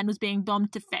homeland was being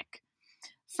bombed to feck.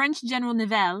 French General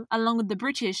Nivelle, along with the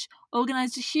British,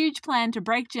 organised a huge plan to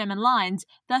break German lines,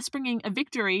 thus bringing a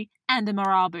victory and a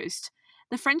morale boost.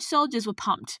 The French soldiers were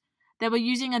pumped. They were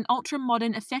using an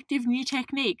ultra-modern, effective new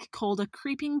technique called a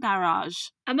creeping barrage.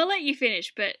 I'm gonna let you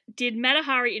finish, but did Mata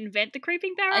Hari invent the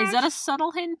creeping barrage? Is that a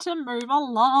subtle hint to move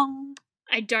along?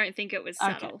 I don't think it was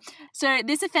subtle. Okay. So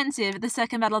this offensive, the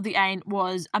Second Battle of the Aisne,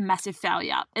 was a massive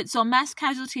failure. It saw mass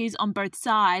casualties on both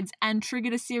sides and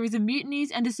triggered a series of mutinies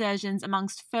and desertions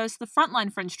amongst first the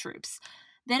frontline French troops.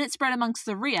 Then it spread amongst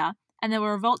the rear, and there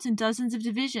were revolts in dozens of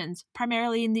divisions,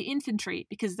 primarily in the infantry,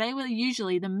 because they were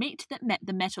usually the meat that met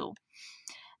the metal.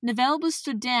 Nivelle was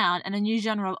stood down, and a new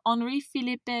general, Henri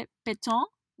Philippe Pétain,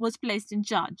 was placed in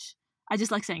charge. I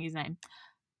just like saying his name.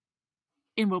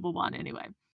 In World War I, anyway.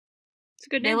 It's a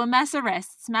good name. There were mass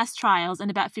arrests, mass trials,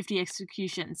 and about 50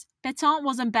 executions. Pétain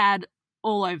wasn't bad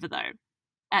all over, though,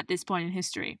 at this point in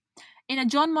history. In a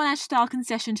John Monash-style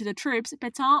concession to the troops,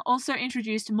 Pétain also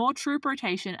introduced more troop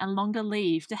rotation and longer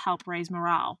leave to help raise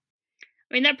morale.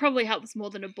 I mean, that probably helps more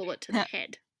than a bullet to the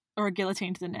head. Or a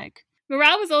guillotine to the neck.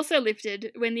 Morale was also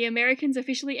lifted when the Americans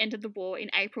officially entered the war in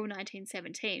April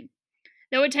 1917.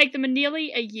 It would take them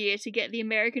nearly a year to get the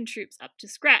American troops up to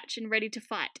scratch and ready to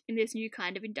fight in this new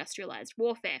kind of industrialized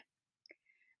warfare.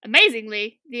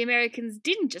 Amazingly, the Americans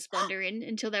didn't just wander in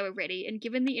until they were ready and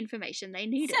given the information they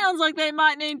needed. Sounds like they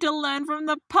might need to learn from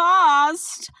the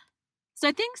past.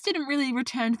 So things didn't really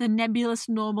return to the nebulous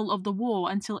normal of the war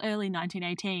until early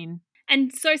 1918.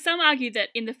 And so some argue that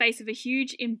in the face of a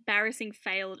huge, embarrassing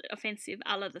failed offensive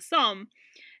a la the Somme,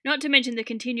 not to mention the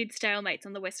continued stalemates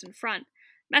on the Western Front,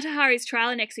 Mata Hari's trial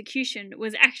and execution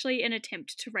was actually an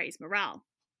attempt to raise morale.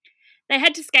 They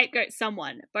had to scapegoat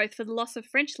someone, both for the loss of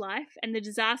French life and the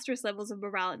disastrous levels of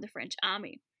morale in the French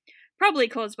army. Probably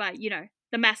caused by,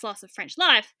 the mass loss of French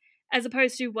life, as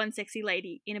opposed to one sexy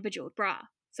lady in a bejeweled bra.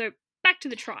 So, back to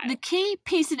the trial. The key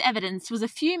piece of evidence was a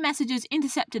few messages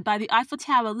intercepted by the Eiffel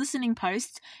Tower listening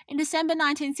posts in December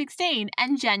 1916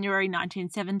 and January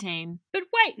 1917. But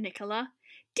wait, Nicola.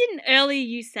 Didn't earlier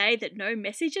you say that no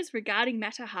messages regarding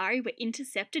Mata Hari were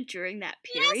intercepted during that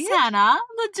period? Yes, Hannah.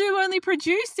 Ledoux only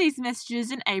produced these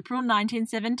messages in April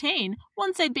 1917,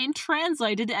 once they'd been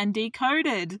translated and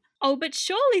decoded. Oh, but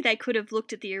surely they could have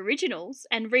looked at the originals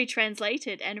and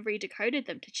retranslated and redecoded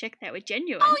them to check they were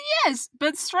genuine. Oh yes,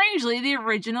 but strangely the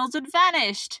originals had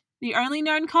vanished. The only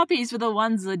known copies were the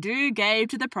ones Ledoux gave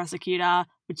to the prosecutor,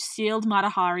 which sealed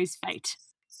Mata Hari's fate.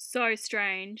 So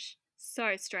strange.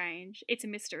 So strange. It's a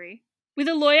mystery. With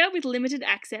a lawyer with limited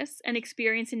access and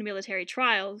experience in military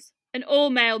trials, an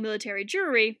all-male military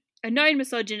jury, a known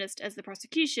misogynist as the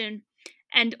prosecution,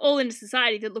 and all in a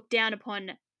society that looked down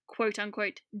upon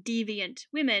quote-unquote deviant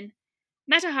women,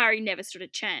 Mata Hari never stood a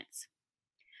chance.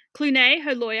 Clunet,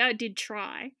 her lawyer, did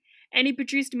try, and he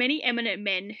produced many eminent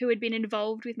men who had been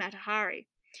involved with Mata Hari,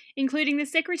 including the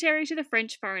secretary to the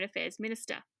French Foreign Affairs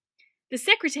Minister. The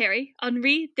secretary,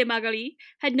 Henri de Margalie,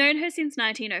 had known her since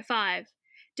 1905,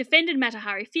 defended Mata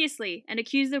Hari fiercely, and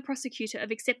accused the prosecutor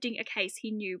of accepting a case he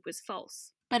knew was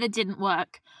false. But it didn't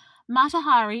work. Mata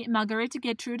Hari, Margarita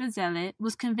Gertrude Zelle,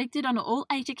 was convicted on all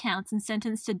 8 accounts and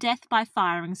sentenced to death by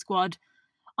firing squad.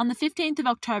 On the 15th of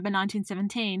October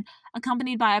 1917,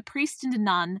 accompanied by a priest and a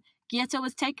nun, Gietta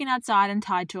was taken outside and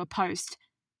tied to a post.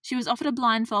 She was offered a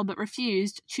blindfold but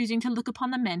refused, choosing to look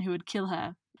upon the men who would kill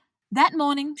her. That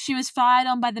morning, she was fired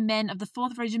on by the men of the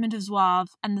 4th Regiment of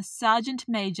Zouaves and the Sergeant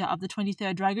Major of the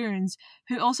 23rd Dragoons,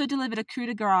 who also delivered a coup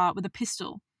de grace with a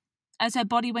pistol. As her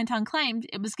body went unclaimed,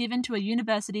 it was given to a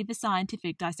university for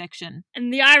scientific dissection.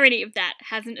 And the irony of that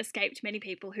hasn't escaped many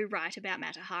people who write about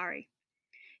Mata Hari.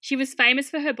 She was famous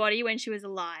for her body when she was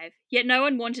alive, yet no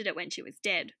one wanted it when she was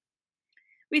dead.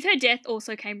 With her death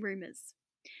also came rumours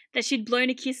that she'd blown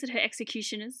a kiss at her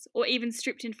executioners, or even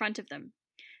stripped in front of them,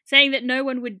 saying that no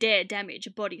one would dare damage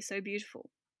a body so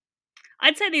beautiful.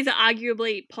 I'd say these are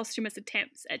arguably posthumous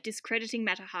attempts at discrediting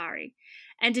Mata Hari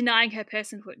and denying her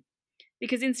personhood,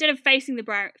 because instead of facing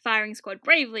the firing squad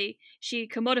bravely, she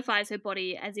commodifies her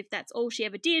body as if that's all she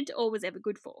ever did or was ever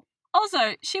good for.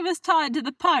 Also, she was tied to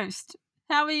the post.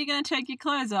 How are you going to take your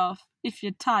clothes off if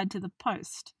you're tied to the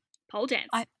post? Pole dance.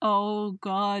 Oh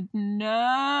God,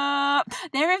 no.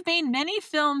 There have been many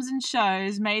films and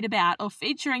shows made about or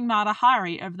featuring Mata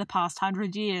Hari over the past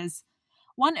 100 years.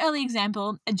 One early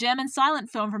example, a German silent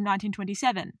film from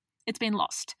 1927. It's been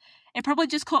lost. It probably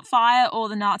just caught fire or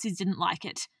the Nazis didn't like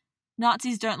it.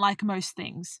 Nazis don't like most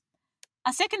things.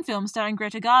 A second film starring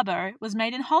Greta Garbo was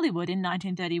made in Hollywood in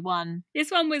 1931. This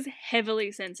one was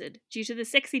heavily censored due to the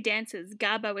sexy dances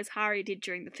Garbo as Hari did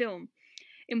during the film,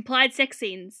 implied sex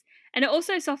scenes, and it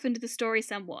also softened the story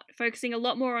somewhat, focusing a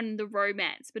lot more on the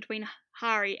romance between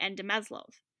Hari and de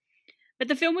Maslov. But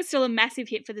the film was still a massive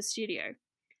hit for the studio.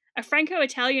 A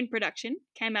Franco-Italian production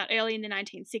came out early in the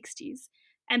 1960s,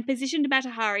 and positioned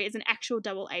Mata Hari as an actual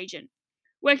double agent,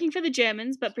 working for the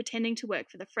Germans but pretending to work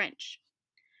for the French.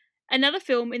 Another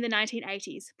film in the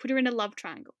 1980s put her in a love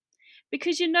triangle,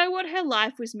 because you know what her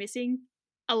life was missing?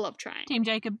 A love triangle. Team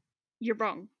Jacob. You're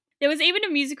wrong. There was even a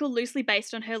musical loosely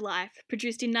based on her life,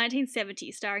 produced in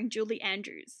 1970 starring Julie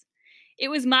Andrews. It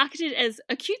was marketed as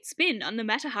a cute spin on the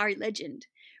Mata Hari legend,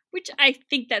 which I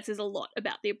think that says a lot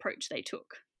about the approach they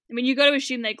took. I mean, you got to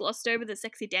assume they glossed over the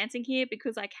sexy dancing here,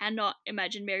 because I cannot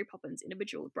imagine Mary Poppins in a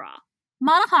bejeweled bra.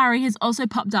 Mata Hari has also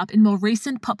popped up in more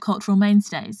recent pop cultural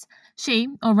mainstays. She,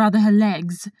 or rather her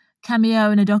legs, cameo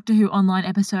in a Doctor Who online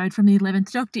episode from the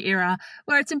 11th Doctor era,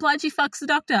 where it's implied she fucks the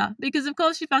Doctor, because of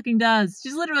course she fucking does.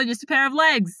 She's literally just a pair of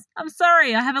legs. I'm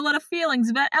sorry, I have a lot of feelings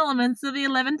about elements of the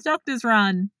 11th Doctor's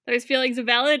run. Those feelings are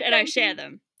valid, and I share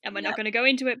them. And we're not going to go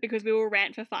into it because we will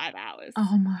rant for 5 hours.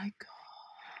 Oh my god.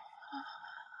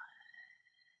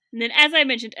 And then, as I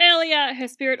mentioned earlier, her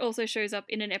spirit also shows up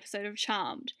in an episode of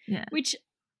Charmed. Yeah. Which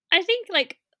I think,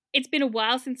 it's been a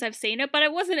while since I've seen it, but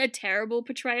it wasn't a terrible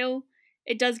portrayal.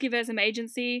 It does give her some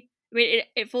agency. I mean,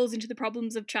 it falls into the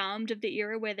problems of Charmed of the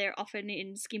era, where they're often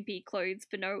in skimpy clothes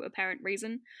for no apparent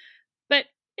reason. But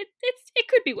it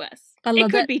could be worse.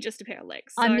 It could be just a pair of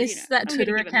legs. So, I missed that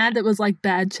Twitter account that was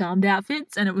bad Charmed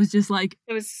outfits, and it was just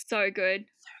it was so good.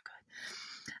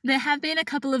 There have been a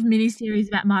couple of mini-series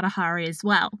about Mata Hari as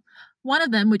well. One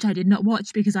of them, which I did not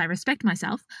watch because I respect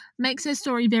myself, makes her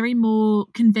story very more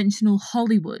conventional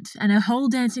Hollywood, and her whole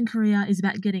dancing career is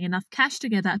about getting enough cash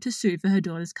together to sue for her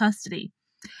daughter's custody.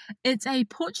 It's a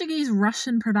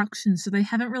Portuguese-Russian production, so they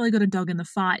haven't really got a dog in the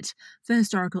fight for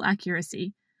historical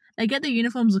accuracy. They get the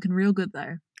uniforms looking real good, though.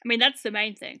 I mean, that's the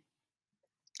main thing.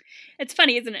 It's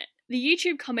funny, isn't it? The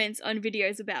YouTube comments on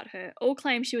videos about her all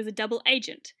claim she was a double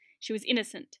agent. She was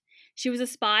innocent. She was a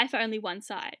spy for only one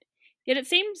side. Yet it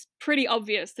seems pretty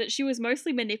obvious that she was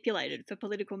mostly manipulated for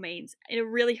political means in a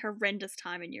really horrendous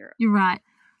time in Europe. You're right.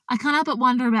 I can't help but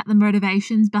wonder about the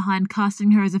motivations behind casting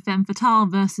her as a femme fatale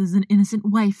versus an innocent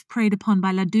waif preyed upon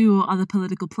by Ledoux or other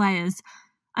political players.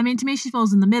 I mean, to me, she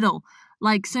falls in the middle.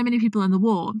 Like so many people in the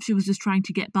war, she was just trying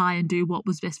to get by and do what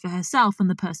was best for herself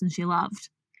and the person she loved.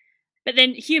 But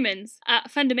then humans are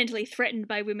fundamentally threatened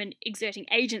by women exerting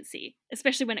agency,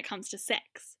 especially when it comes to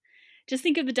sex. Just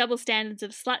think of the double standards of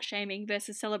slut-shaming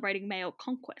versus celebrating male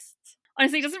conquests.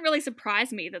 Honestly, it doesn't really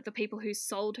surprise me that the people who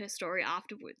sold her story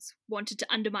afterwards wanted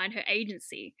to undermine her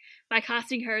agency by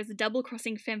casting her as a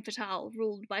double-crossing femme fatale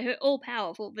ruled by her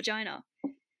all-powerful vagina.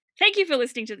 Thank you for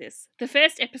listening to this, the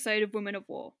first episode of Women of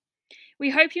War.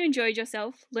 We hope you enjoyed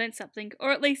yourself, learnt something,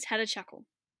 or at least had a chuckle.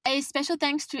 A special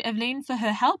thanks to Evelyn for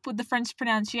her help with the French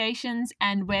pronunciations,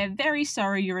 and we're very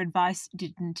sorry your advice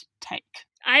didn't take.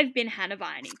 I've been Hannah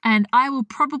Viney. And I will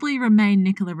probably remain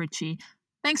Nicola Ritchie.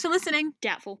 Thanks for listening.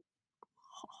 Doubtful.